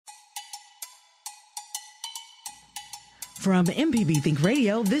From MPB Think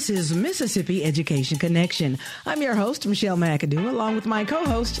Radio, this is Mississippi Education Connection. I'm your host, Michelle McAdoo, along with my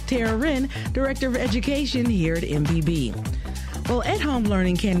co-host, Tara Wren, Director of Education here at MPB. Well, at-home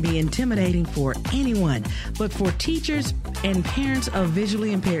learning can be intimidating for anyone, but for teachers and parents of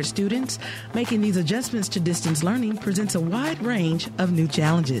visually impaired students, making these adjustments to distance learning presents a wide range of new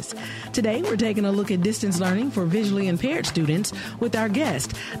challenges. Today, we're taking a look at distance learning for visually impaired students with our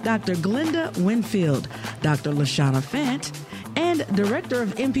guest, Dr. Glenda Winfield, Dr. LaShawna Fant, and Director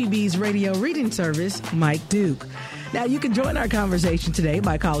of MPB's Radio Reading Service, Mike Duke. Now, you can join our conversation today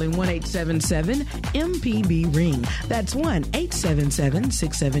by calling 1-877-MPB-RING. That's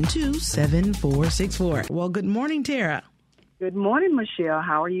 1-877-672-7464. Well, good morning, Tara. Good morning, Michelle.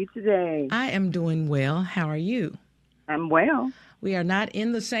 How are you today? I am doing well. How are you? I'm well. We are not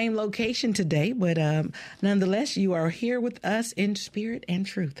in the same location today, but nonetheless, you are here with us in spirit and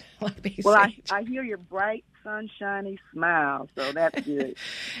truth. Well, I hear your bright, sunshiny smile, so that's good.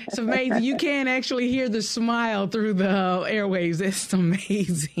 It's amazing. You can actually hear the smile through the airwaves. It's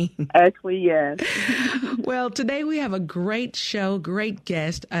amazing. Actually, yes. Well, today we have a great show, great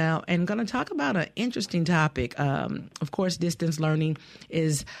guest, and going to talk about an interesting topic. Of course, distance learning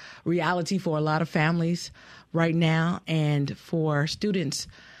is reality for a lot of families right now, and for students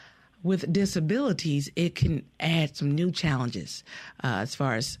with disabilities, it can add some new challenges as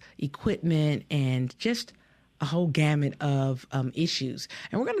far as equipment and just a whole gamut of issues.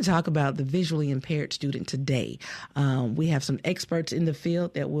 And we're going to talk about the visually impaired student today. We have some experts in the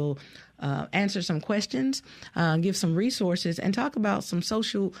field that will answer some questions, give some resources, and talk about some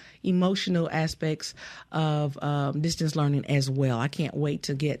social, emotional aspects of distance learning as well. I can't wait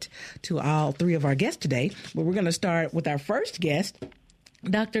to get to all three of our guests today, but we're going to start with our first guest,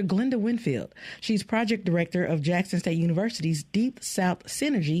 Dr. Glenda Winfield. She's project director of Jackson State University's Deep South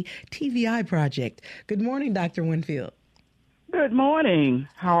Synergy TVI project. Good morning, Dr. Winfield. Good morning.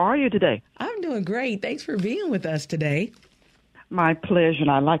 How are you today? I'm doing great. Thanks for being with us today. My pleasure,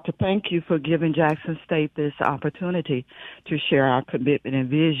 and I'd like to thank you for giving Jackson State this opportunity to share our commitment and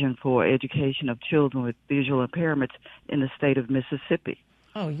vision for education of children with visual impairments in the state of Mississippi.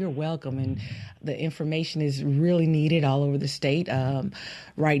 Oh, you're welcome. And the information is really needed all over the state.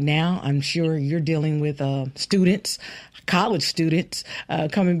 Right now, I'm sure you're dealing with students, college students,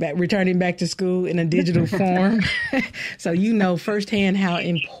 returning back to school in a digital form. So you know firsthand how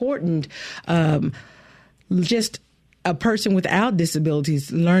important just a person without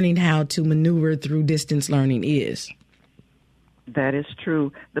disabilities learning how to maneuver through distance learning is. That is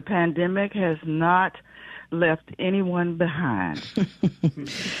true. The pandemic has not left anyone behind.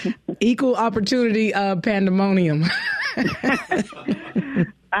 Equal opportunity pandemonium.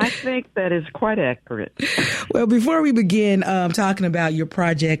 I think that is quite accurate. Well, before we begin talking about your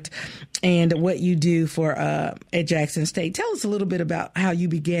project and what you do for at Jackson State, tell us a little bit about how you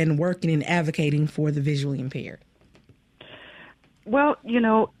began working and advocating for the visually impaired. Well, you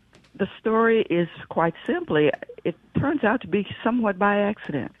know, the story is quite simply, it turns out to be somewhat by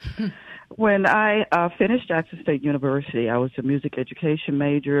accident. When I finished Jackson State University, I was a music education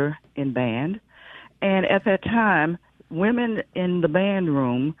major in band. And at that time, women in the band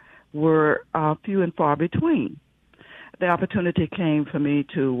room were few and far between. The opportunity came for me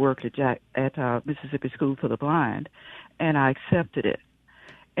to work at Mississippi School for the Blind, and I accepted it.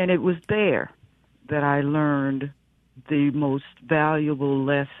 And it was there that I learned the most valuable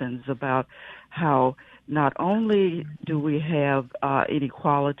lessons about how not only do we have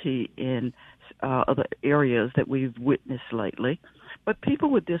inequality in other areas that we've witnessed lately, but people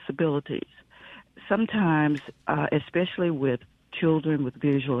with disabilities, sometimes, especially with children with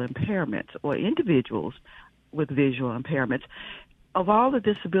visual impairments or individuals with visual impairments, of all the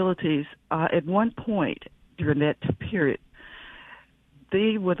disabilities, at one point during that period,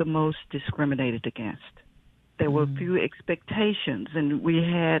 they were the most discriminated against. There were few expectations, and we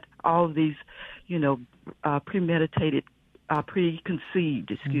had all of these,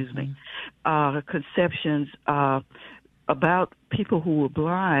 preconceived, conceptions about people who were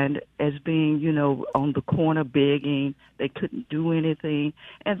blind as being, on the corner begging. They couldn't do anything,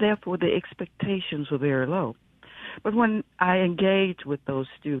 and therefore the expectations were very low. But when I engaged with those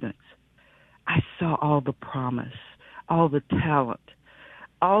students, I saw all the promise, all the talent,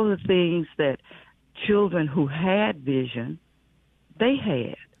 all the things that children who had vision, they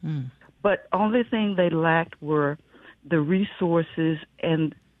had. But only thing they lacked were the resources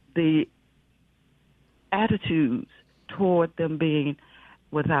and the attitudes toward them being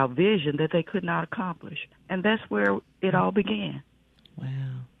without vision that they could not accomplish. And that's where it all began.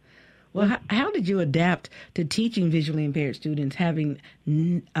 Wow. Well, how did you adapt to teaching visually impaired students having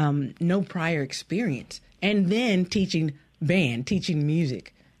no prior experience and then teaching band, teaching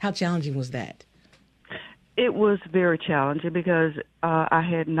music. How challenging was that? It was very challenging because I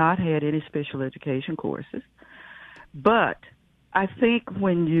had not had any special education courses. But I think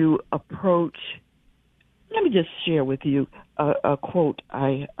when you approach, let me just share with you a quote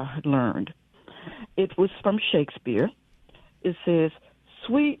I learned. It was from Shakespeare. It says,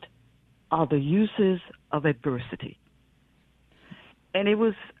 "Sweet are the uses of adversity." And it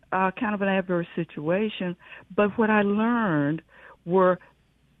was kind of an adverse situation, but what I learned were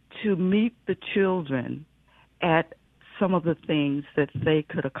to meet the children at some of the things that they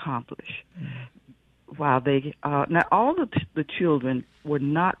could accomplish. While they now all of the children were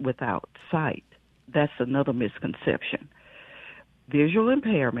not without sight. That's another misconception. Visual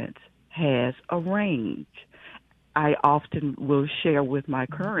impairment has a range. I often will share with my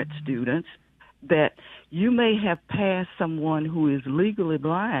current students that you may have passed someone who is legally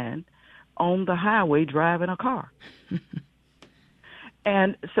blind on the highway driving a car.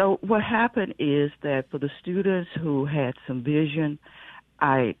 And so what happened is that for the students who had some vision,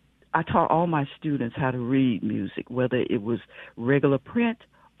 I taught all my students how to read music, whether it was regular print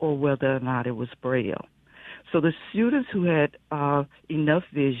or whether or not it was Braille. So the students who had enough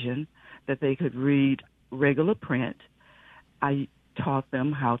vision that they could read regular print, I taught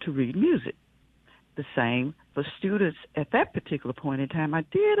them how to read music. The same for students at that particular point in time. I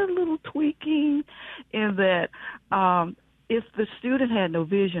did a little tweaking in that if the student had no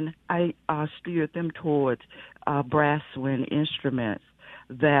vision, I steered them towards brass wind instruments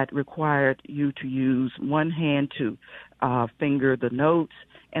that required you to use one hand to finger the notes,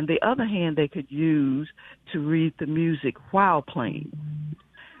 and the other hand they could use to read the music while playing.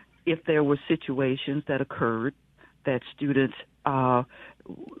 If there were situations that occurred that students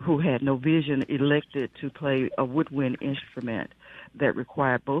who had no vision elected to play a woodwind instrument that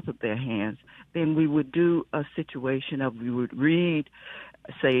required both of their hands, then we would do a situation of we would read,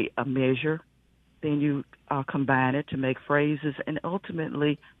 say, a measure, then you combine it to make phrases, and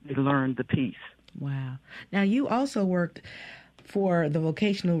ultimately they learn the piece. Wow. Now, you also worked for the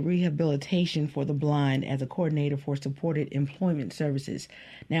vocational rehabilitation for the blind as a coordinator for supported employment services.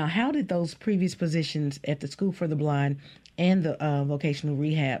 Now, how did those previous positions at the School for the Blind and the vocational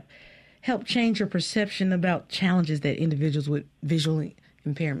rehab help change your perception about challenges that individuals with visual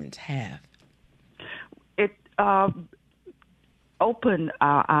impairments have? It opened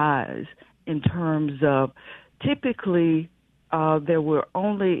our eyes in terms of typically there were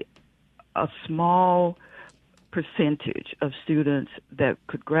only a small percentage of students that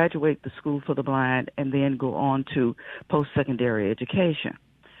could graduate the School for the Blind and then go on to post-secondary education.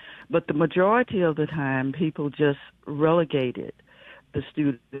 But the majority of the time, people just relegated the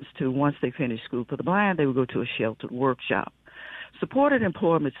students to, once they finished School for the Blind, they would go to a sheltered workshop. Supported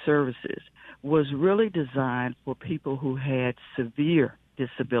employment services was really designed for people who had severe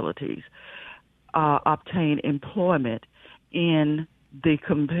disabilities, obtain employment in the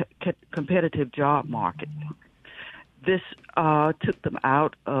competitive job market. This took them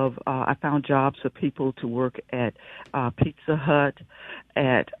out of, I found jobs for people to work at Pizza Hut,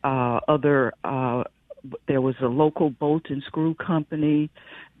 at other, there was a local bolt and screw company.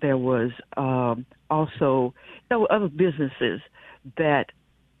 There was also, there were other businesses that,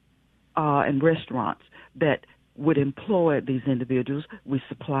 and restaurants that would employ these individuals. We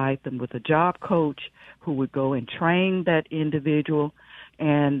supplied them with a job coach who would go and train that individual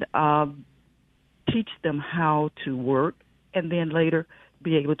and teach them how to work, and then later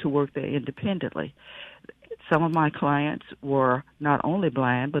be able to work there independently. Some of my clients were not only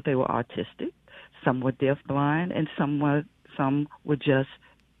blind, but they were autistic. Some were deaf-blind, and some were just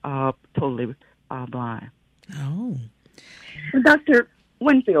totally blind. Oh. Dr.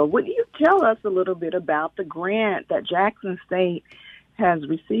 Winfield, would you tell us a little bit about the grant that Jackson State has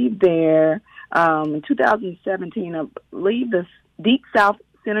received there in 2017, I believe the Deep South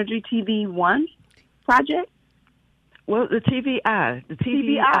Synergy TV1 project? Well, the TVI. The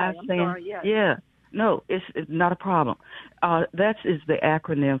TVI. I'm sorry, yes. Yeah. No, it's not a problem. That is the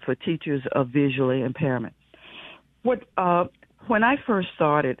acronym for Teachers of Visually Impairment. When I first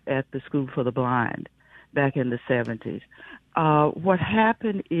started at the School for the Blind back in the 70s, what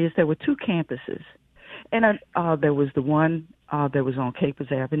happened is there were two campuses. And there was the one that was on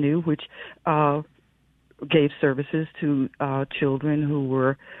Capers Avenue, which gave services to children who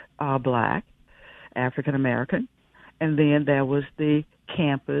were black, African American. And then there was the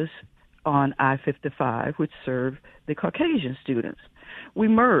campus on I-55, which served the Caucasian students. We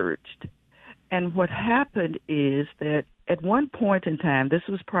merged. And what happened is that at one point in time, this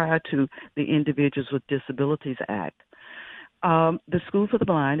was prior to the Individuals with Disabilities Act, the School for the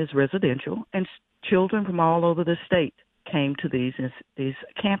Blind is residential, and children from all over the state came to these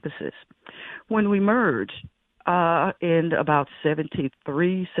campuses. When we merged in about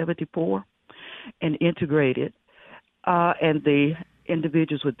 73, 74, and integrated, and the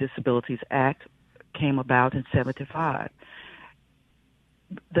Individuals with Disabilities Act came about in 75.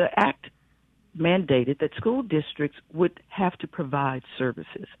 The act mandated that school districts would have to provide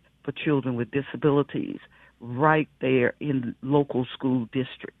services for children with disabilities right there in local school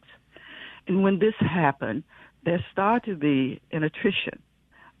districts. And when this happened, there started to be an attrition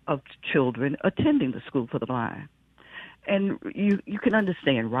of children attending the School for the Blind. And you can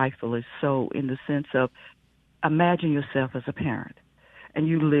understand, rightfully so, in the sense of imagine yourself as a parent, and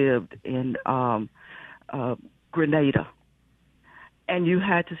you lived in Grenada, and you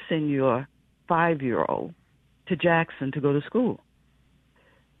had to send your 5-year-old to Jackson to go to school.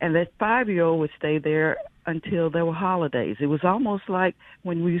 And that 5-year-old would stay there until there were holidays. It was almost like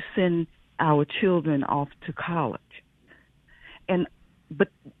when we send our children off to college. But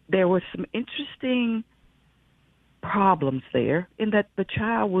there were some interesting problems there in that the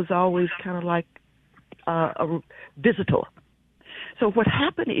child was always kind of like a visitor. So what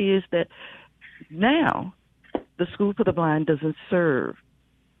happened is that now the School for the Blind doesn't serve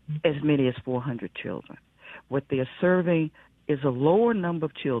as many as 400 children. What they're serving is a lower number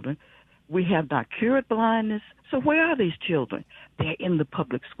of children. We have not cured blindness. So where are these children? They're in the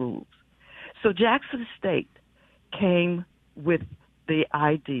public schools. So Jackson State came with the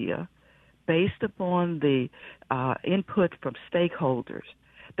idea, based upon the input from stakeholders,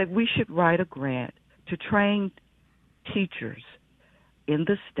 that we should write a grant to train teachers in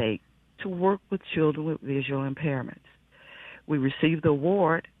the state to work with children with visual impairments. We received the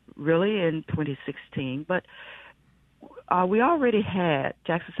award really in 2016, but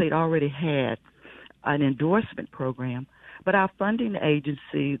Jackson State already had an endorsement program, but our funding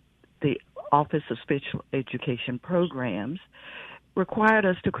agency, the Office of Special Education Programs, required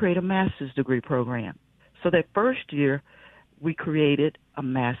us to create a master's degree program. So that first year, we created a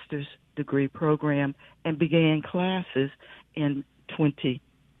master's degree program and began classes in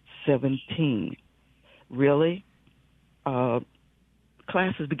 2017. Really,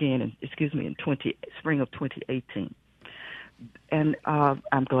 classes began in spring of 2018. And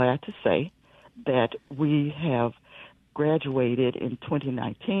I'm glad to say that we have graduated in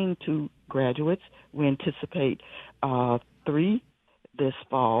 2019, 2 graduates. We anticipate 3 this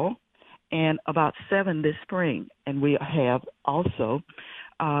fall and about 7 this spring. And we have also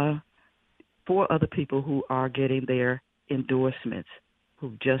 4 other people who are getting their endorsements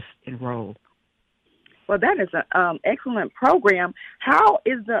who just enrolled. Well, that is an excellent program. How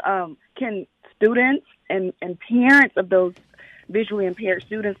is can students and parents of those visually impaired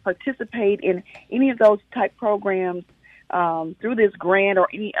students participate in any of those type programs through this grant or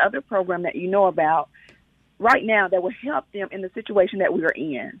any other program that you know about right now that will help them in the situation that we are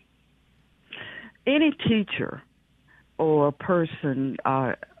in? Any teacher or person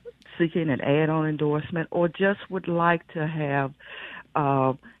seeking an add-on endorsement or just would like to have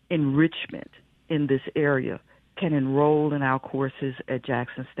enrichment in this area can enroll in our courses at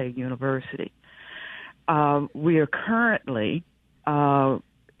Jackson State University. We are currently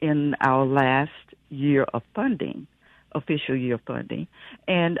in our last year of funding, official year of funding,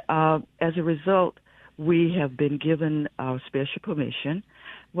 and as a result, we have been given special permission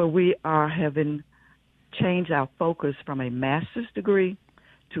where we are having changed our focus from a master's degree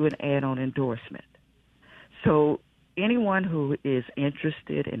to an add-on endorsement. So anyone who is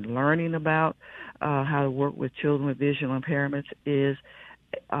interested in learning about how to work with children with visual impairments is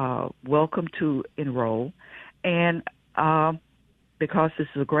welcome to enroll. And because this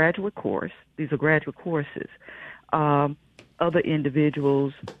is a graduate course, these are graduate courses, other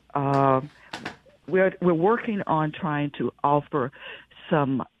individuals, we're working on trying to offer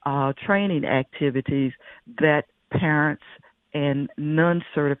some training activities that parents and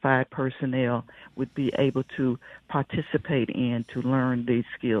non-certified personnel would be able to participate in to learn these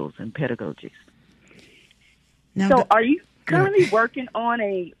skills and pedagogies. Now, so are you currently working on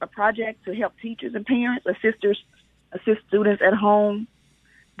a project to help teachers and parents, assist students at home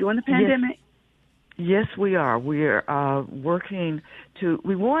during the pandemic? Yes, we are. We're working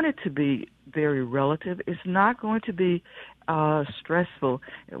we want it to be very relative. It's not going to be stressful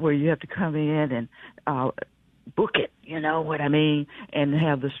where you have to come in and book it, you know what I mean, and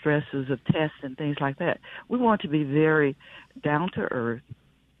have the stresses of tests and things like that. We want to be very down to earth,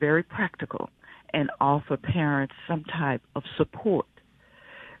 very practical, and offer parents some type of support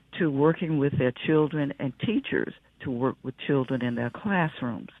to working with their children and teachers to work with children in their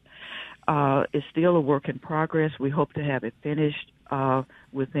classrooms. It's still a work in progress. We hope to have it finished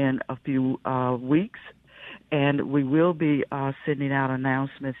within a few weeks. and we will be sending out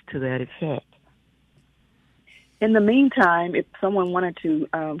announcements to that effect. In the meantime, if someone wanted to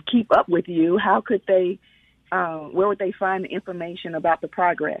keep up with you, how could they, where would they find the information about the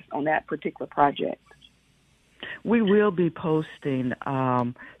progress on that particular project? We will be posting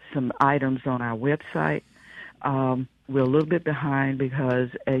some items on our website. We're a little bit behind because,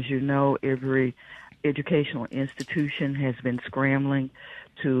 as you know, every educational institution has been scrambling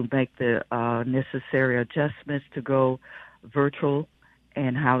to make the necessary adjustments to go virtual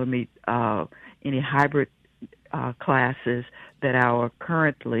and how to meet any hybrid classes that our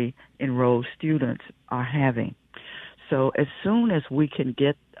currently enrolled students are having. So as soon as we can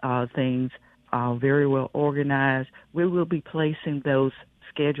get things very well organized, we will be placing those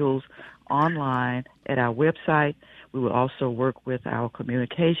schedules online at our website. We will also work with our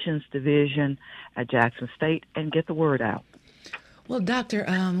communications division at Jackson State and get the word out. Well, Dr.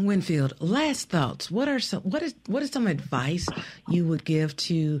 Winfield, last thoughts. What is some advice you would give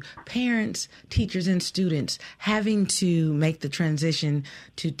to parents, teachers, and students having to make the transition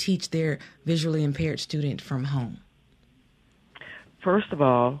to teach their visually impaired student from home? First of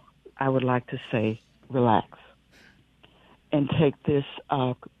all, I would like to say relax and take this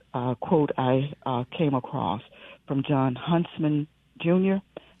quote I came across from John Huntsman Jr.,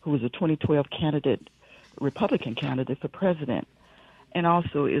 who was a 2012 Republican candidate for president, and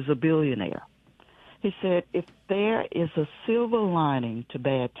also is a billionaire. He said, if there is a silver lining to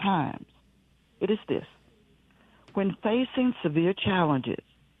bad times, it is this. When facing severe challenges,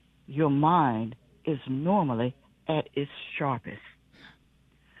 your mind is normally at its sharpest.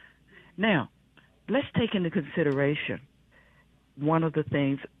 Now, let's take into consideration one of the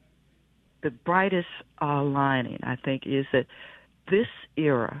things, the brightest lining, I think, is that this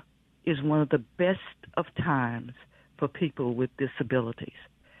era is one of the best of times for people with disabilities.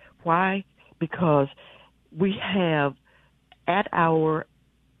 Why? Because we have at our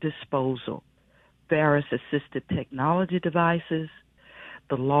disposal various assistive technology devices,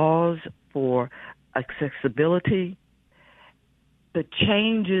 the laws for accessibility, the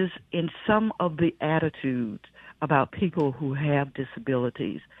changes in some of the attitudes about people who have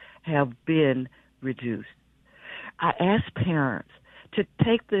disabilities have been reduced. I ask parents to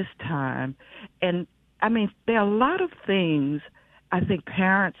take this time, and there are a lot of things I think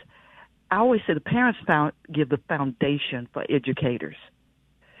parents, I always say the parents give the foundation for educators.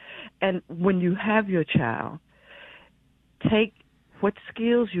 And when you have your child, take what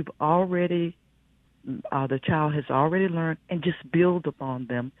skills you've already, the child has already learned, and just build upon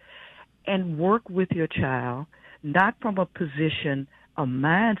them and work with your child, not from a position, a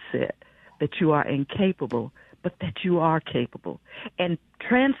mindset that you are incapable, but that you are capable. And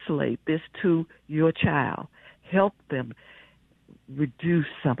translate this to your child. Help them reduce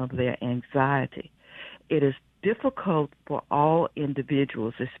some of their anxiety. It is difficult for all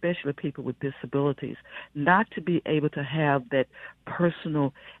individuals, especially people with disabilities, not to be able to have that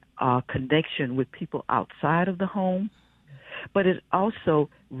personal connection with people outside of the home, but it also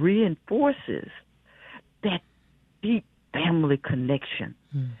reinforces that deep family connection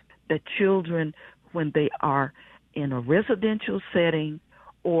that children, when they are in a residential setting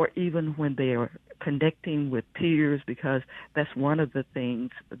or even when they are connecting with peers, because that's one of the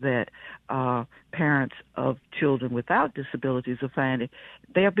things that parents of children without disabilities are finding,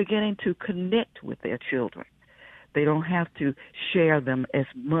 they are beginning to connect with their children. They don't have to share them as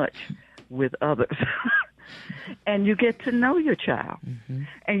much with others. And you get to know your child. Mm-hmm.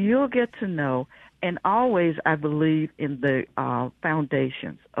 And you'll get to know, and always I believe in the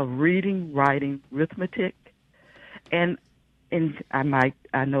foundations of reading, writing, arithmetic, and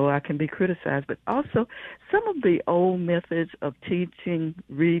I know I can be criticized, but also some of the old methods of teaching,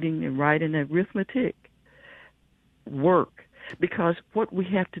 reading, and writing and arithmetic work, because what we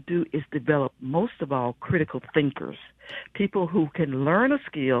have to do is develop, most of all, critical thinkers, people who can learn a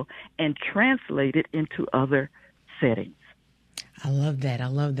skill and translate it into other settings. I love that.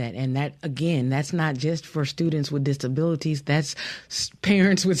 And that, again, that's not just for students with disabilities. That's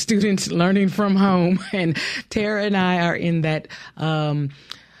parents with students learning from home. And Tara and I are in that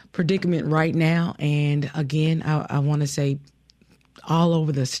predicament right now. And again, I want to say all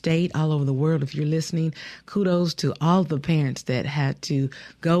over the state, all over the world, if you're listening, kudos to all the parents that had to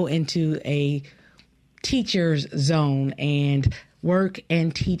go into a teacher's zone and work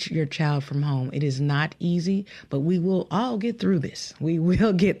and teach your child from home. It is not easy, but we will all get through this. We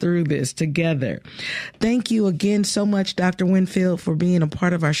will get through this together. Thank you again so much, Dr. Winfield, for being a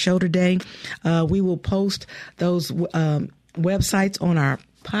part of our show today. We will post those websites on our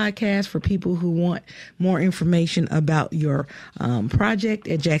podcast for people who want more information about your project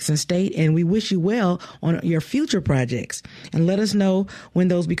at Jackson State. And we wish you well on your future projects. And let us know when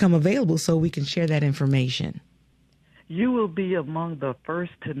those become available so we can share that information. You will be among the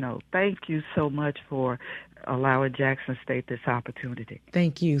first to know. Thank you so much for allowing Jackson State this opportunity.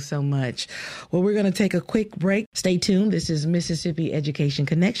 Thank you so much. Well, we're going to take a quick break. Stay tuned. This is Mississippi Education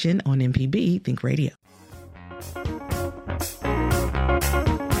Connection on MPB Think Radio.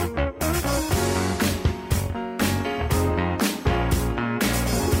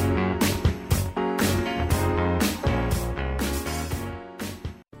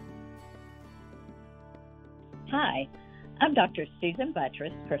 Hi, I'm Dr. Susan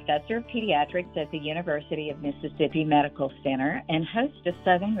Buttress, Professor of Pediatrics at the University of Mississippi Medical Center and host of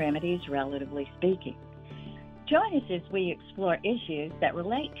Southern Remedies, Relatively Speaking. Join us as we explore issues that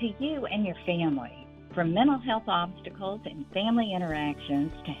relate to you and your family, from mental health obstacles and family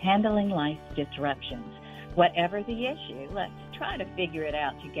interactions to handling life's disruptions. Whatever the issue, let's try to figure it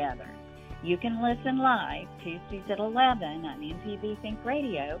out together. You can listen live Tuesdays at 11 on MPB Think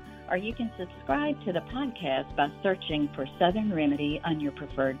Radio, or you can subscribe to the podcast by searching for Southern Remedy on your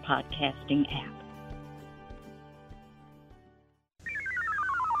preferred podcasting app.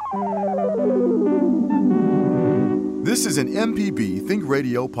 This is an MPB Think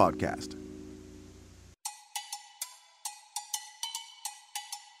Radio podcast.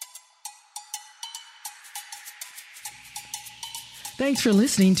 Thanks for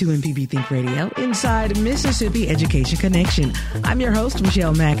listening to MPB Think Radio inside Mississippi Education Connection. I'm your host,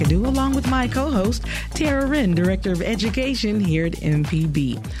 Michelle McAdoo, along with my co-host, Tara Wren, Director of Education here at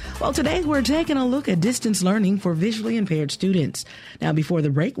MPB. Well, today we're taking a look at distance learning for visually impaired students. Now, before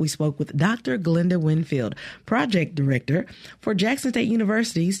the break, we spoke with Dr. Glenda Winfield, Project Director for Jackson State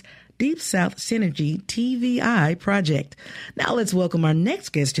University's Deep South Synergy TVI project. Now let's welcome our next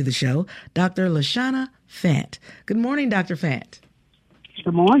guest to the show, Dr. LaShawna Fant. Good morning, Dr. Fant.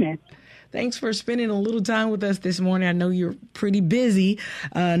 Good morning. Thanks for spending a little time with us this morning. I know you're pretty busy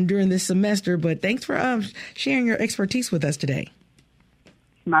during this semester, but thanks for sharing your expertise with us today.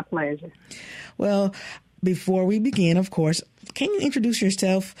 My pleasure. Well, before we begin, of course, can you introduce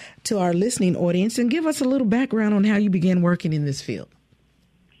yourself to our listening audience and give us a little background on how you began working in this field?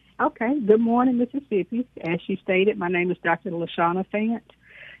 Okay. Good morning, Mississippi. As she stated, my name is Dr. LaShawna Fant.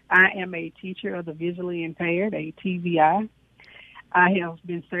 I am a teacher of the visually impaired, a TVI. I have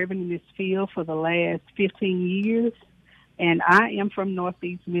been serving in this field for the last 15 years, and I am from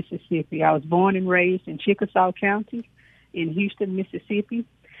Northeast Mississippi. I was born and raised in Chickasaw County in Houston, Mississippi.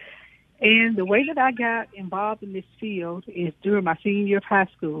 And the way that I got involved in this field is during my senior year of high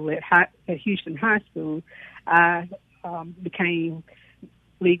school at Houston High School. I became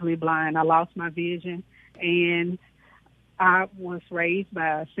legally blind. I lost my vision, and I was raised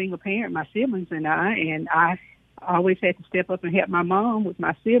by a single parent, my siblings and I always had to step up and help my mom with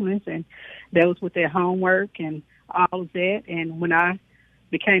my siblings, and that was with their homework and all of that. And when I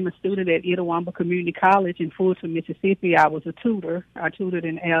became a student at Itawamba Community College in Fulton, Mississippi, I was a tutor. I tutored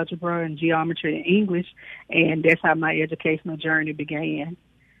in algebra and geometry and English, and that's how my educational journey began.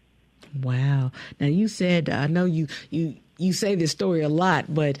 Wow. Now, you said, I know you say this story a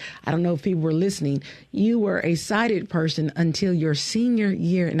lot, but I don't know if people were listening. You were a sighted person until your senior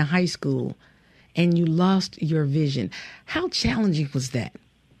year in high school, and you lost your vision. How challenging was that?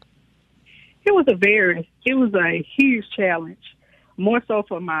 It was a huge challenge, more so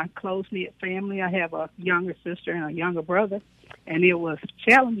for my close-knit family. I have a younger sister and a younger brother, and it was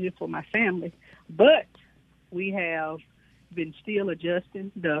challenging for my family. But we have been still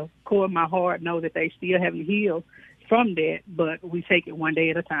adjusting. The core of my heart know that they still haven't healed from that, but we take it one day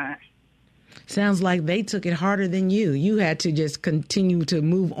at a time. Sounds like they took it harder than you. You had to just continue to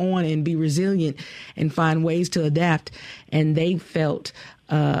move on and be resilient and find ways to adapt, and they felt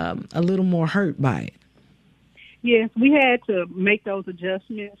a little more hurt by it. Yes, we had to make those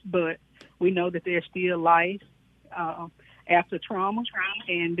adjustments, but we know that there's still life after trauma,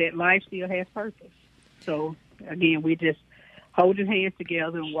 and that life still has purpose. So, again, we just holding hands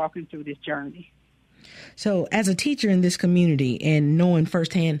together and walking through this journey. So as a teacher in this community and knowing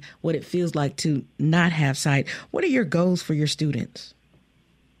firsthand what it feels like to not have sight, what are your goals for your students?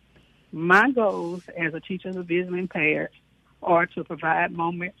 My goals as a teacher of the visually impaired are to provide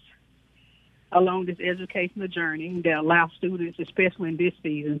moments along this educational journey that allow students, especially in this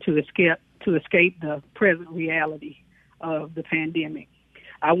season, to escape the present reality of the pandemic.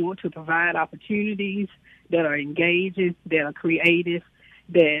 I want to provide opportunities that are engaging, that are creative,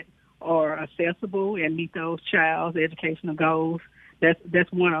 that are accessible and meet those child's educational goals.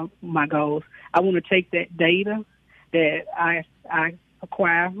 That's one of my goals. I want to take that data that I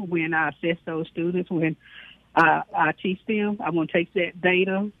acquire when I assess those students, when I teach them. I want to take that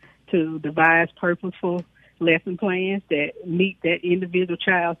data to devise purposeful lesson plans that meet that individual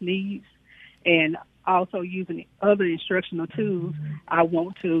child's needs, and also using other instructional tools. I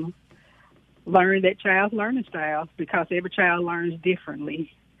want to learn that child's learning style because every child learns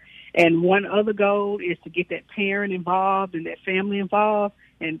differently. And one other goal is to get that parent involved and that family involved,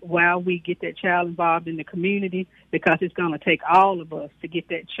 and while we get that child involved in the community, because it's going to take all of us to get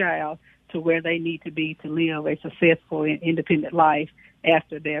that child to where they need to be to live a successful and independent life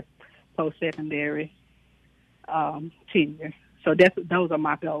after their post-secondary tenure. So those are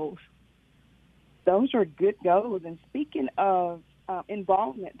my goals. Those are good goals. And speaking of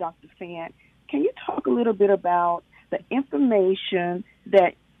involvement, Dr. Fant, can you talk a little bit about the information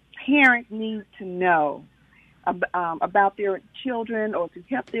that parents need to know about their children, or to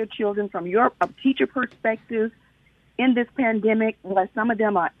help their children from your teacher perspective in this pandemic, where some of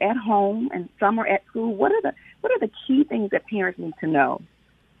them are at home and some are at school? What are the key things that parents need to know?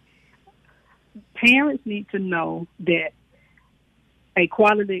 Parents need to know that a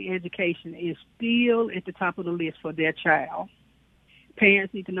quality education is still at the top of the list for their child.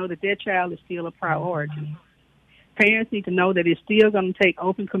 Parents need to know that their child is still a priority. Parents need to know that it's still going to take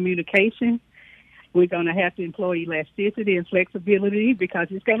open communication. We're going to have to employ elasticity and flexibility because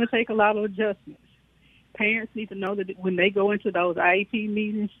it's going to take a lot of adjustments. Parents need to know that when they go into those IEP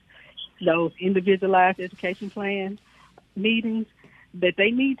meetings, those individualized education plan meetings, that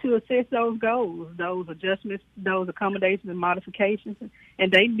they need to assess those goals, those adjustments, those accommodations and modifications,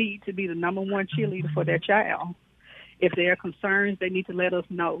 and they need to be the number one cheerleader for their child. If there are concerns, they need to let us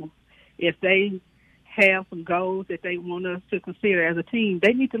know. If they have some goals that they want us to consider as a team,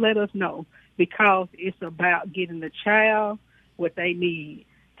 they need to let us know, because it's about getting the child what they need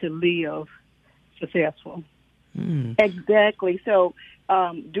to live successful. Exactly. So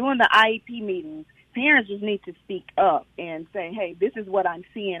during the IEP meetings, parents just need to speak up and say, hey, this is what I'm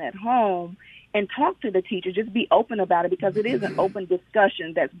seeing at home, and talk to the teacher. Just be open about it, because it is an open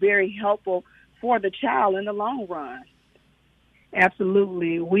discussion that's very helpful for the child in the long run.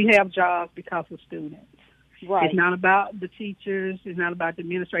 Absolutely. We have jobs because of students. Right. It's not about the teachers. It's not about the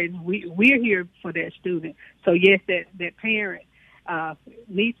administrators. We're here for that student. So, yes, that parent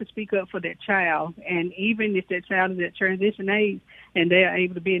needs to speak up for that child. And even if that child is at transition age and they're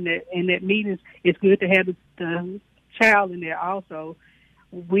able to be in that meetings, it's good to have the child in there also.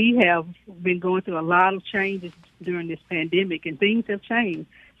 We have been going through a lot of changes during this pandemic, and things have changed.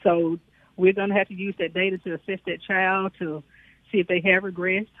 So we're going to have to use that data to assess that child, to see if they have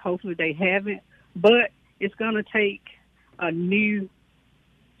regressed. Hopefully they haven't. But it's going to take a new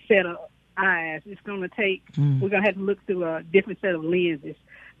set of eyes. It's going to take, we're going to have to look through a different set of lenses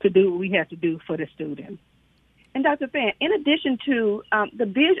to do what we have to do for the student. And Dr. Fant, in addition to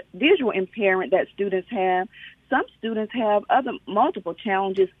the visual impairment that students have, some students have multiple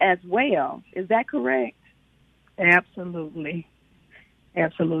challenges as well. Is that correct? Absolutely.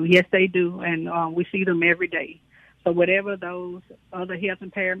 Absolutely. Yes, they do. And we see them every day. So whatever those other health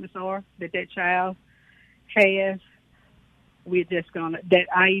impairments are that child has, we're just that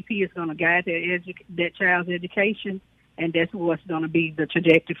IEP is going to guide that child's education, and that's what's going to be the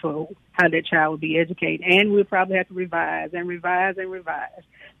trajectory for how that child will be educated. And we'll probably have to revise and revise and revise.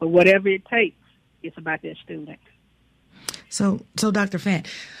 But whatever it takes, it's about that student. So Dr. Fant,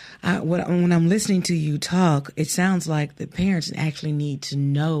 when I'm listening to you talk, it sounds like the parents actually need to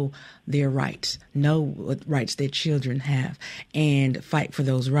know their rights, know what rights their children have, and fight for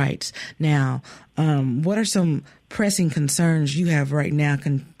those rights. Now, what are some pressing concerns you have right now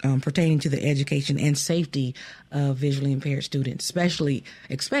pertaining to the education and safety of visually impaired students, especially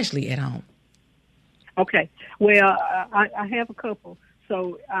at home? Okay. Well, I have a couple.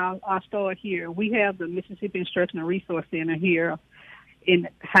 So I'll start here. We have the Mississippi Instructional Resource Center here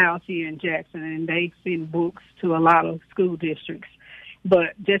house here in Jackson, and they send books to a lot of school districts.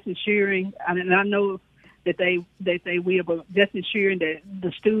 But just ensuring, and I know that they will, but just ensuring that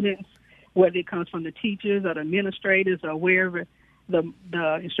the students, whether it comes from the teachers or the administrators or wherever the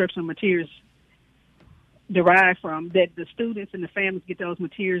instructional materials derive from, that the students and the families get those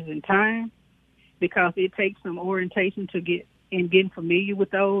materials in time, because it takes some orientation to getting familiar with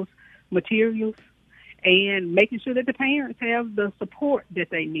those materials, and making sure that the parents have the support that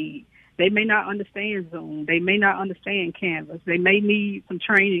they need. They may not understand Zoom. They may not understand Canvas. They may need some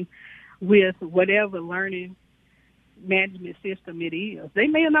training with whatever learning management system it is. They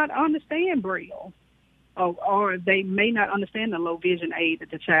may not understand Braille, or they may not understand the low vision aid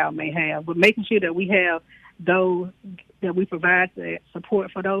that the child may have. But making sure that we have those, that we provide the support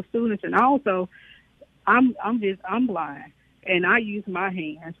for those students. And also, I'm blind. and I use my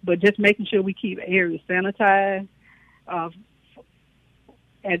hands, but just making sure we keep areas sanitized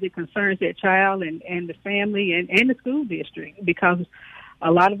as it concerns that child and the family and the school district, because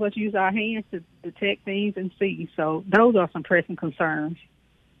a lot of us use our hands to detect things and see. So those are some pressing concerns.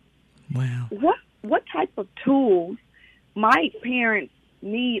 Wow. What type of tools might parents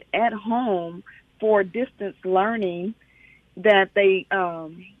need at home for distance learning that they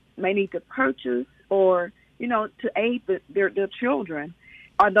may need to purchase or, to aid their children?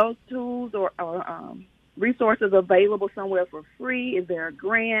 Are those tools or resources available somewhere for free? Is there a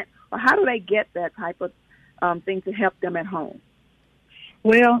grant? Or how do they get that type of thing to help them at home?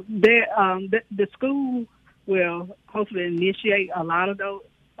 Well, the school will hopefully initiate a lot of those,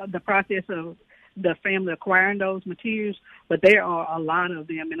 the process of the family acquiring those materials, but there are a lot of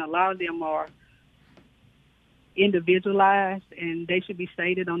them, and a lot of them are individualized, and they should be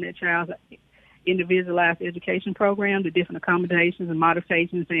stated on that child's individualized education program, the different accommodations and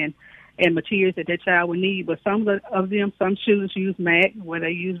modifications and materials that child would need. But some of them, some students use Mac, where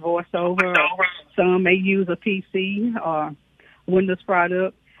they use VoiceOver. Some may use a PC or Windows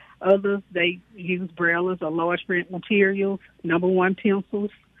product. Others, they use Brailles or large print materials, number 1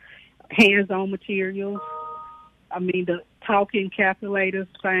 pencils, hands-on materials. The talking calculators,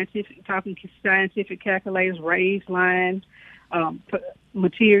 scientific calculators, raised line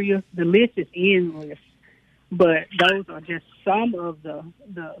materials. The list is endless, but those are just some of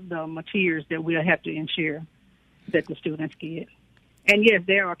the materials that we'll have to ensure that the students get. And yes,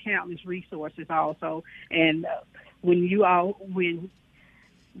 there are countless resources also. And when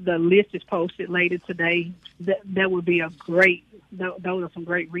the list is posted later today, that would be those are some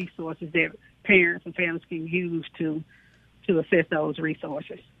great resources that parents and families can use to assess those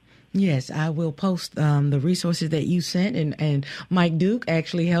resources. Yes, I will post the resources that you sent, and Mike Duke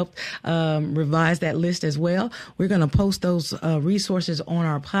actually helped revise that list as well. We're going to post those resources on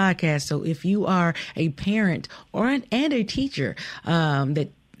our podcast. So if you are a parent and a teacher that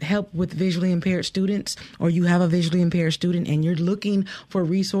help with visually impaired students, or you have a visually impaired student and you're looking for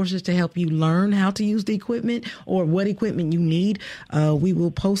resources to help you learn how to use the equipment or what equipment you need, we will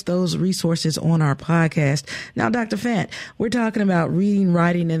post those resources on our podcast. Now, Dr. Fant, we're talking about reading,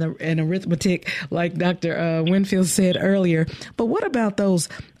 writing, and arithmetic, like Dr. Winfield said earlier. But what about those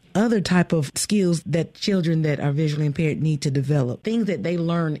other type of skills that children that are visually impaired need to develop, things that they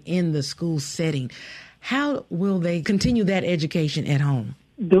learn in the school setting? How will they continue that education at home?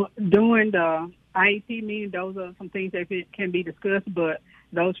 During the IEP meeting, those are some things that can be discussed, but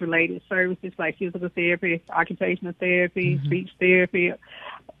those related services like physical therapy, occupational therapy, speech therapy,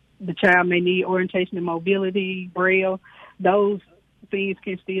 the child may need orientation and mobility, Braille, those things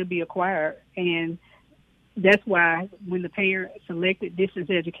can still be acquired. And that's why when the parent selected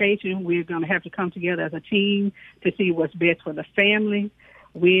distance education, we're going to have to come together as a team to see what's best for the family,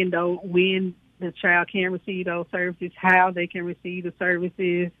 when the child can receive those services, how they can receive the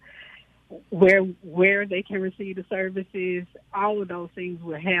services, where they can receive the services. All of those things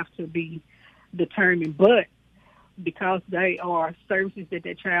will have to be determined. But because they are services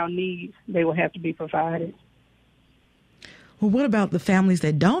that child needs, they will have to be provided. Well, what about the families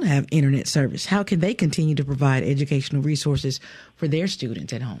that don't have internet service? How can they continue to provide educational resources for their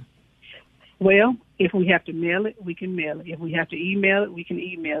students at home? Well, if we have to mail it, we can mail it. If we have to email it, we can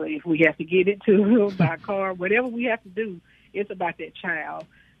email it. If we have to get it to them by car, whatever we have to do, it's about that child.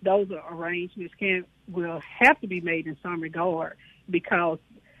 Those arrangements will have to be made in some regard, because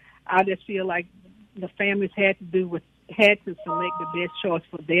I just feel like the families had to select the best choice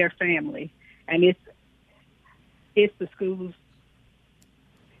for their family, and it's the schools.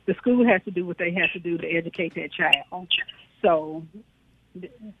 The school has to do what they have to do to educate that child. So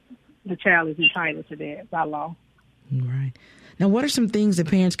the child is entitled to that by law. Right. Now, what are some things that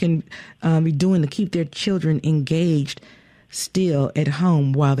parents can be doing to keep their children engaged still at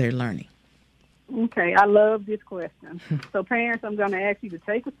home while they're learning? Okay, I love this question. So, parents, I'm going to ask you to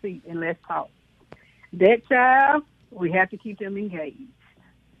take a seat and let's talk. That child, we have to keep them engaged.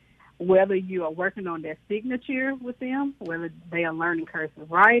 Whether you are working on their signature with them, whether they are learning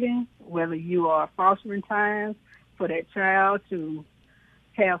cursive writing, whether you are fostering time for that child to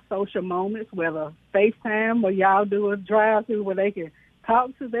have social moments, whether FaceTime or y'all do a drive-through where they can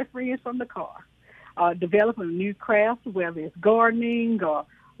talk to their friends from the car, developing a new craft, whether it's gardening or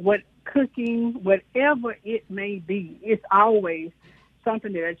cooking, whatever it may be. It's always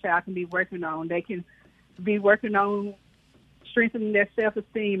something that a child can be working on. They can be working on strengthening their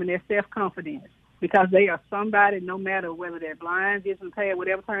self-esteem and their self-confidence, because they are somebody, no matter whether they're blind, visually impaired,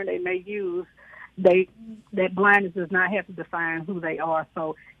 whatever term they may use, that blindness does not have to define who they are.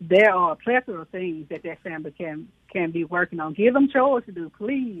 So there are a plethora of things that family can can be working on. Give them chores to do,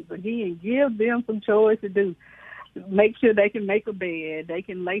 please. Again, give them some chores to do. Make sure they can make a bed. They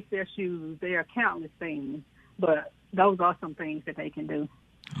can lace their shoes. There are countless things, but those are some things that they can do.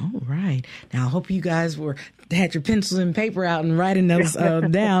 All right. Now, I hope you guys had your pencils and paper out and writing those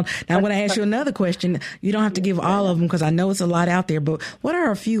down. Now, I'm going to ask you another question. You don't have to give all of them because I know it's a lot out there, but what are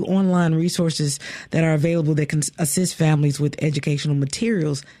a few online resources that are available that can assist families with educational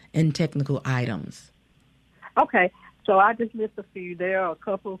materials and technical items? Okay. So I just list a few. There are a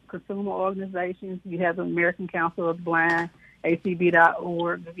couple of consumer organizations. You have the American Council of the Blind,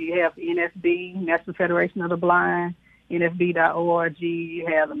 acb.org. You have NFB, National Federation of the Blind, NFB.org. You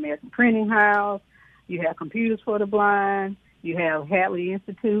have the American Printing House. You have Computers for the Blind. You have Hadley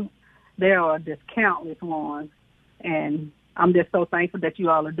Institute. There are just countless ones. And I'm just so thankful that you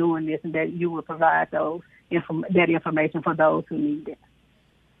all are doing this and that you will provide that information for those who need it.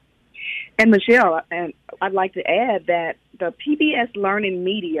 And Michelle, and I'd like to add that the PBS Learning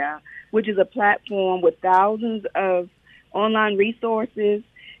Media, which is a platform with thousands of online resources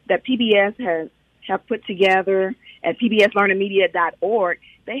that PBS have put together at pbslearningmedia.org,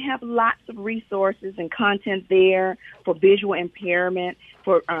 they have lots of resources and content there for visual impairment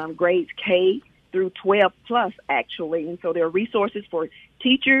for grades K through 12 plus, actually. And so there are resources for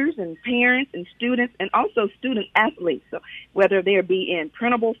teachers and parents and students and also student athletes, so whether they be in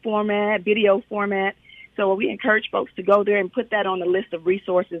printable format, video format. So we encourage folks to go there and put that on the list of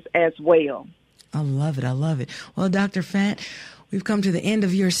resources as well. I love it. I love it. Well, Dr. Fant, we've come to the end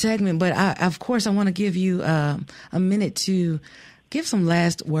of your segment, but of course, I want to give you a minute to give some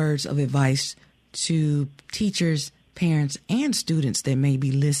last words of advice to teachers, parents, and students that may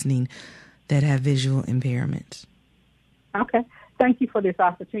be listening that have visual impairments. Okay. Thank you for this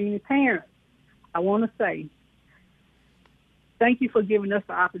opportunity. Parents, I want to say thank you for giving us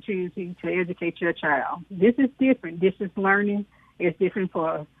the opportunity to educate your child. This is different. This is learning. It's different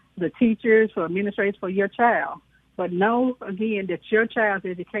for the teachers, for administrators, for your child. But know, again, that your child's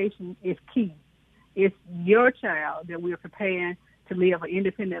education is key. It's your child that we're preparing to live an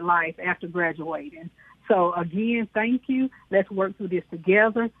independent life after graduating. So, again, thank you. Let's work through this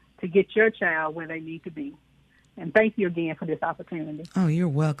together to get your child where they need to be. And thank you again for this opportunity. Oh, you're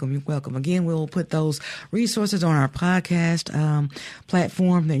welcome. You're welcome. Again, we'll put those resources on our podcast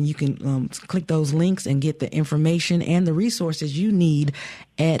platform. Then you can click those links and get the information and the resources you need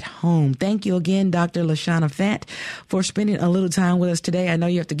at home. Thank you again, Dr. LaShawna Fant, for spending a little time with us today. I know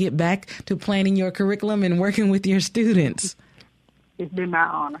you have to get back to planning your curriculum and working with your students. It's been my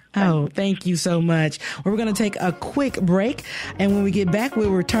honor. Thank you so much. We're going to take a quick break, and when we get back,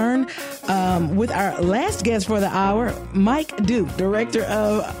 we'll return with our last guest for the hour, Mike Duke, Director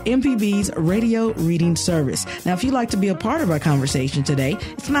of MPB's Radio Reading Service. Now, if you'd like to be a part of our conversation today,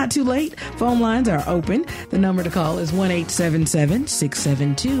 it's not too late. Phone lines are open. The number to call is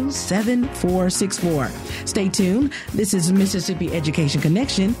 1-877-672-7464. Stay tuned. This is Mississippi Education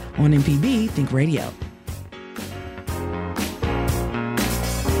Connection on MPB Think Radio.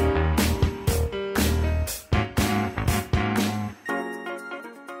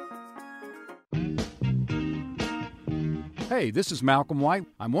 Hey, this is Malcolm White.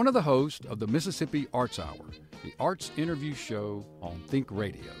 I'm one of the hosts of the Mississippi Arts Hour, the arts interview show on Think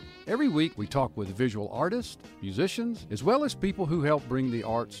Radio. Every week we talk with visual artists, musicians, as well as people who help bring the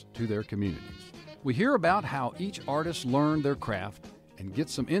arts to their communities. We hear about how each artist learned their craft and get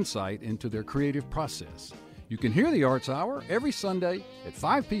some insight into their creative process. You can hear the Arts Hour every Sunday at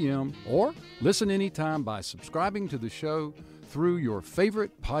 5 p.m. or listen anytime by subscribing to the show through your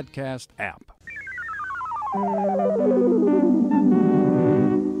favorite podcast app.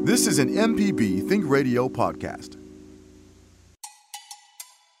 This is an MPB Think Radio podcast.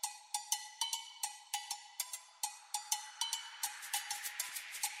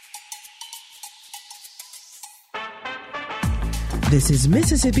 This is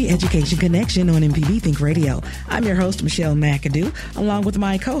Mississippi Education Connection on MPB Think Radio. I'm your host, Michelle McAdoo, along with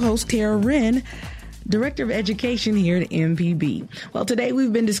my co-host, Tara Wren, Director of Education here at MPB. Well, today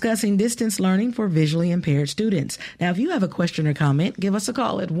we've been discussing distance learning for visually impaired students. Now, if you have a question or comment, give us a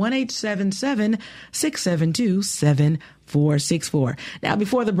call at 1-877-672-7464. Now,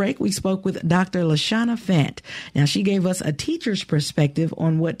 before the break, we spoke with Dr. LaShawna Fant. Now, she gave us a teacher's perspective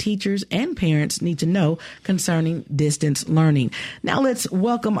on what teachers and parents need to know concerning distance learning. Now, let's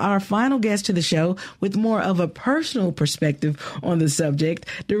welcome our final guest to the show with more of a personal perspective on the subject,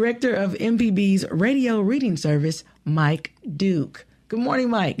 Director of MPB's Radio Reading Service, Mike Duke. Good morning,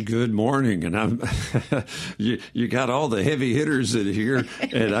 Mike. Good morning. And I'm you got all the heavy hitters in here,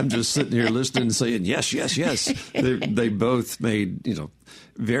 and I'm just sitting here listening and saying, yes. They both made,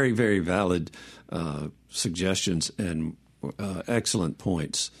 very, very valid suggestions and excellent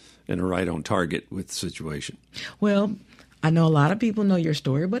points, and are right on target with the situation. Well, I know a lot of people know your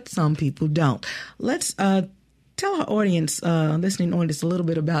story, but some people don't. Let's tell our audience, listening audience, a little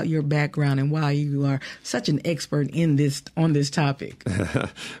bit about your background and why you are such an expert on this topic.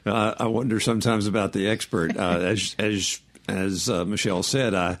 I wonder sometimes about the expert. As Michelle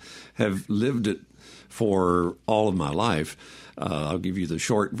said, I have lived it for all of my life. I'll give you the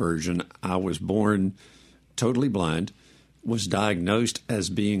short version. I was born totally blind, was diagnosed as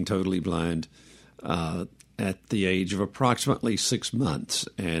being totally blind at the age of approximately 6 months.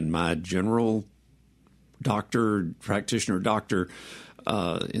 And my general practitioner doctor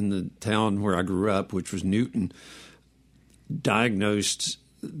in the town where I grew up, which was Newton, diagnosed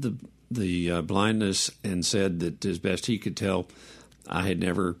the blindness and said that as best he could tell, I had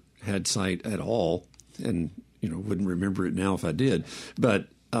never had sight at all, and wouldn't remember it now if I did. But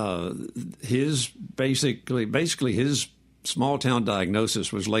his basically his small town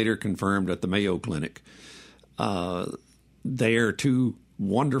diagnosis was later confirmed at the Mayo Clinic. There, two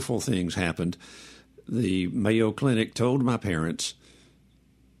wonderful things happened. The Mayo Clinic told my parents,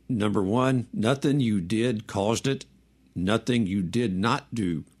 number one, nothing you did caused it, nothing you did not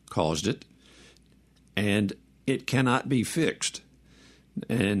do caused it, and it cannot be fixed.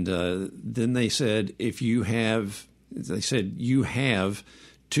 And then they said, you have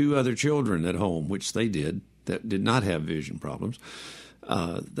two other children at home, which they did, that did not have vision problems.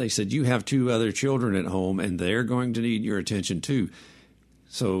 They said, you have two other children at home, and they're going to need your attention too.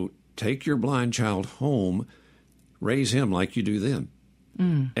 So take your blind child home, raise him like you do them.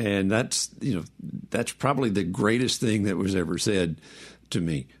 And that's probably the greatest thing that was ever said to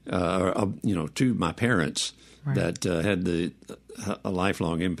me, to my parents, right, that had a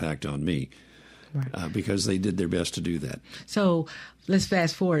lifelong impact on me, right, because they did their best to do that. So let's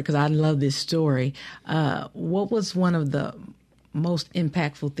fast forward, because I love this story. What was one of the most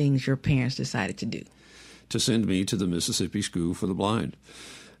impactful things your parents decided to do? To send me to the Mississippi School for the Blind.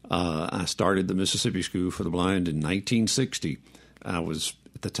 I started the Mississippi School for the Blind in 1960. I was,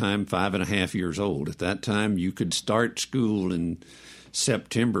 at the time, 5.5 years old. At that time, you could start school in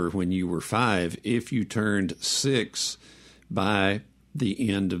September when you were 5 if you turned 6 by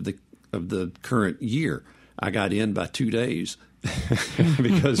the end of the current year. I got in by 2 days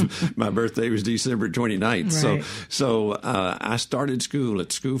because my birthday was December 29th. Right. So I started school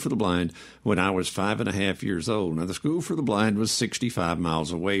at School for the Blind when I was 5.5 years old. Now, the School for the Blind was 65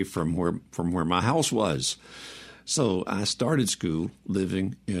 miles away from where my house was. So I started school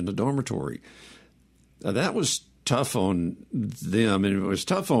living in a dormitory. Now, that was tough on them, and it was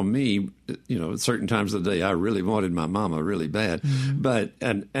tough on me. At certain times of the day, I really wanted my mama really bad. Mm-hmm. But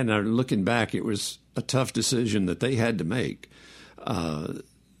and looking back, it was a tough decision that they had to make.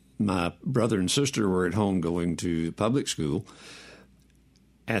 My brother and sister were at home going to public school.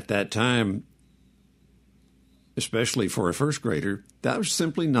 At that time, especially for a first grader, that was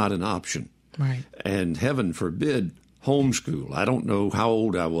simply not an option. Right. And heaven forbid homeschool. I don't know how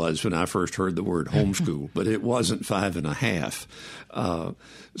old I was when I first heard the word homeschool, but it wasn't 5.5.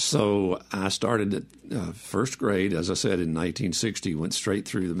 So I started at first grade, as I said, in 1960, went straight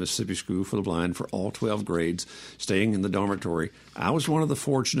through the Mississippi School for the Blind for all 12 grades, staying in the dormitory. I was one of the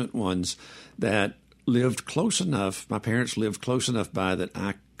fortunate ones that lived close enough, my parents lived close enough by that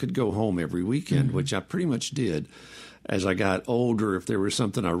I could go home every weekend, mm-hmm. which I pretty much did. As I got older, if there was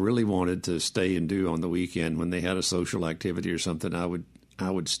something I really wanted to stay and do on the weekend, when they had a social activity or something, I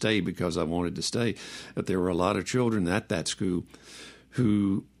would stay because I wanted to stay. But there were a lot of children at that school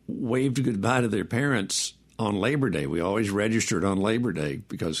who waved goodbye to their parents on Labor Day. We always registered on Labor Day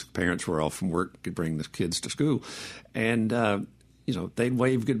because parents were off from work, could bring the kids to school. And, they'd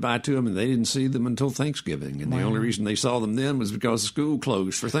wave goodbye to them, and they didn't see them until Thanksgiving. And wow. The only reason they saw them then was because the school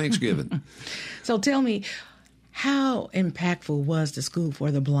closed for Thanksgiving. So tell me, how impactful was the School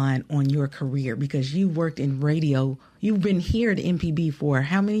for the Blind on your career? Because you worked in radio. You've been here at MPB for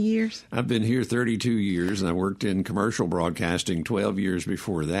how many years? I've been here 32 years, and I worked in commercial broadcasting 12 years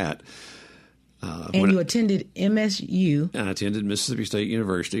before that. And you attended MSU. I attended Mississippi State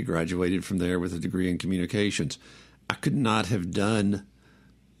University, graduated from there with a degree in communications. I could not have done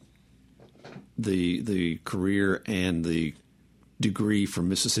the career and the degree from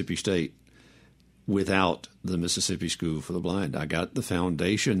Mississippi State without the Mississippi School for the Blind. I got the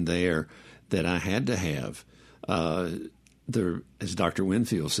foundation there that I had to have. As Dr.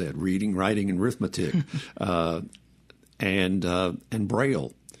 Winfield said, reading, writing, and arithmetic, and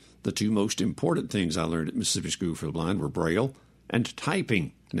Braille. The two most important things I learned at Mississippi School for the Blind were Braille and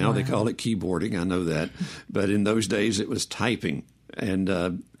typing. Now wow. They call it keyboarding, I know that. But in those days, it was typing.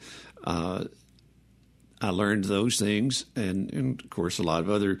 And I learned those things, and of course I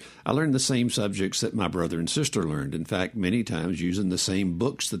learned the same subjects that my brother and sister learned. In fact, many times using the same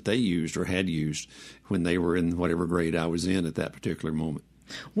books that they used or had used when they were in whatever grade I was in at that particular moment.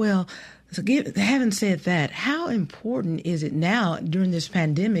 Well, having said that, how important is it now during this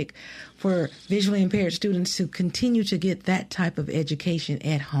pandemic for visually impaired students to continue to get that type of education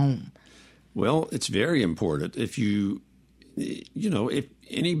at home? Well, it's very important. If if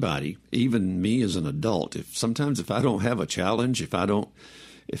anybody, even me as an adult, if I don't have a challenge, if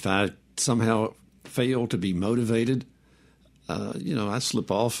I somehow fail to be motivated, I slip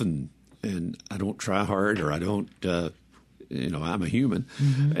off and I don't try hard, or I don't, I'm a human,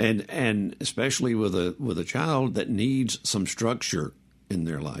 mm-hmm. and especially with a child that needs some structure in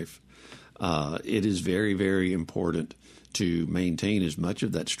their life, it is very, very important to maintain as much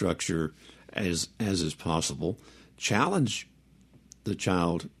of that structure as is possible. Challenge the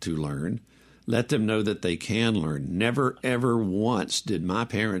child to learn. Let them know that they can learn. Never, ever once did my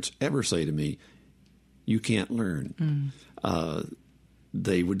parents ever say to me, "You can't learn."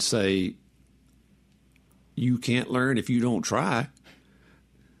 They would say, "You can't learn if you don't try."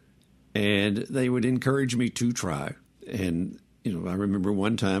 And they would encourage me to try. And, I remember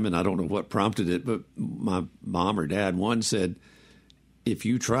one time, and I don't know what prompted it, but my mom or dad once said, "If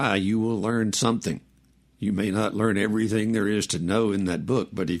you try, you will learn something. You may not learn everything there is to know in that book,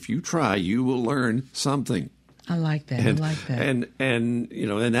 but if you try, you will learn something." I like that.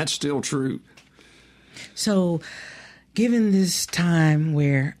 And that's still true. So, given this time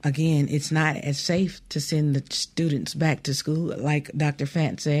where, again, it's not as safe to send the students back to school, like Dr.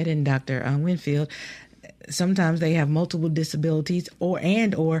 Fant said and Dr. Winfield, sometimes they have multiple disabilities,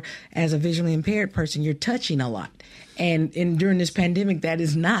 or as a visually impaired person, you're touching a lot. And during this pandemic, that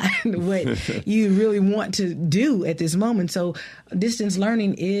is not what you really want to do at this moment. So distance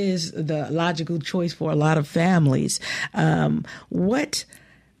learning is the logical choice for a lot of families. What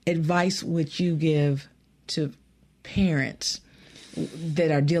advice would you give to parents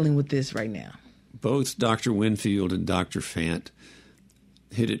that are dealing with this right now? Both Dr. Winfield and Dr. Fant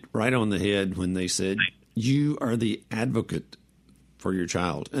hit it right on the head when they said, you are the advocate for your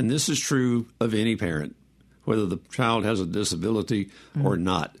child. And this is true of any parent, whether the child has a disability or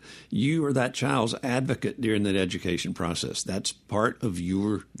not. You are that child's advocate during that education process. That's part of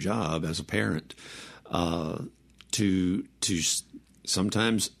your job as a parent, to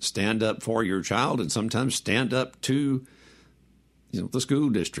sometimes stand up for your child and sometimes stand up to the school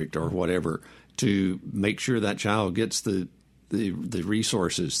district or whatever to make sure that child gets the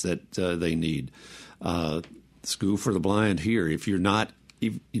resources that they need. School for the Blind here, if you're not,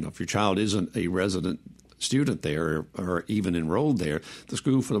 if your child isn't a resident student there or even enrolled there, the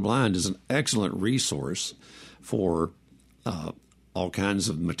School for the Blind is an excellent resource for all kinds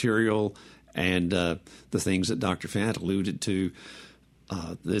of material and the things that Dr. Fant alluded to.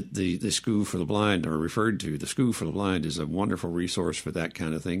 The School for the Blind are referred to. The School for the Blind is a wonderful resource for that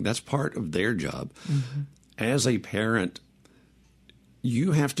kind of thing. That's part of their job. Mm-hmm. As a parent,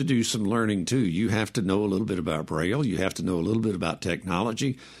 you have to do some learning too. You have to know a little bit about Braille. You have to know a little bit about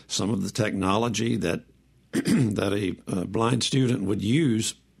technology. Some of the technology that that a blind student would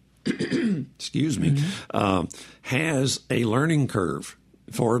use, excuse me, has a learning curve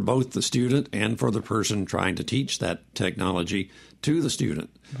for both the student and for the person trying to teach that technology to the student.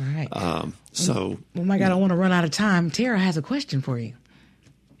 Right. Well, my God, I want to run out of time. Tara has a question for you.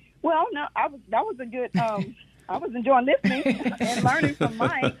 Well, no, that was a good. I was enjoying listening and learning from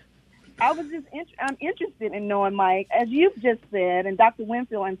Mike. I'm interested in knowing, Mike, as you've just said, and Dr.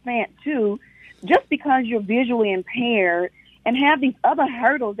 Winfield and Fant too, just because you're visually impaired and have these other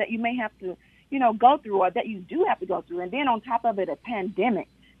hurdles that you may have to, go through, or that you do have to go through, and then on top of it, a pandemic,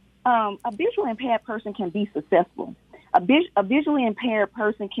 a visually impaired person can be successful. A visually impaired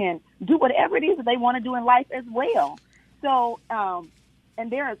person can do whatever it is that they want to do in life as well. So,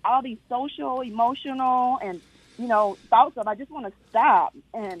 and there is all these social, emotional, and thoughts of, I just want to stop.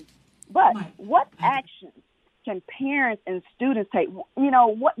 But what actions can parents and students take?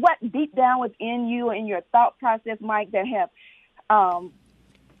 What deep down within you and your thought process, Mike, that have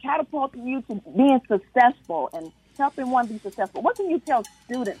catapulted you to being successful and helping one be successful? What can you tell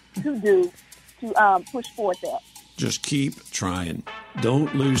students to do to push forward that? Just keep trying.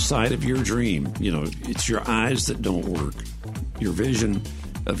 Don't lose sight of your dream. It's your eyes that don't work. Your vision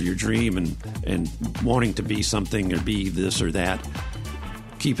of your dream and wanting to be something or be this or that,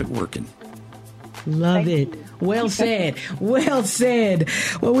 keep it working. Love it. Well said. Well said.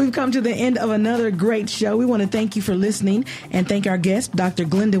 Well, we've come to the end of another great show. We want to thank you for listening and thank our guests, Dr.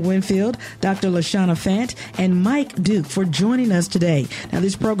 Glenda Winfield, Dr. LaShawna Fant, and Mike Duke for joining us today. Now,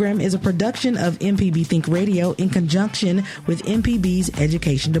 this program is a production of MPB Think Radio in conjunction with MPB's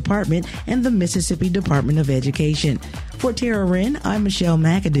Education Department and the Mississippi Department of Education. For Tara Wren, I'm Michelle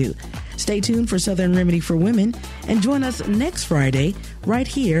McAdoo. Stay tuned for Southern Remedy for Women and join us next Friday right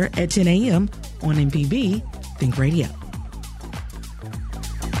here at 10 a.m. on MPB Think Radio.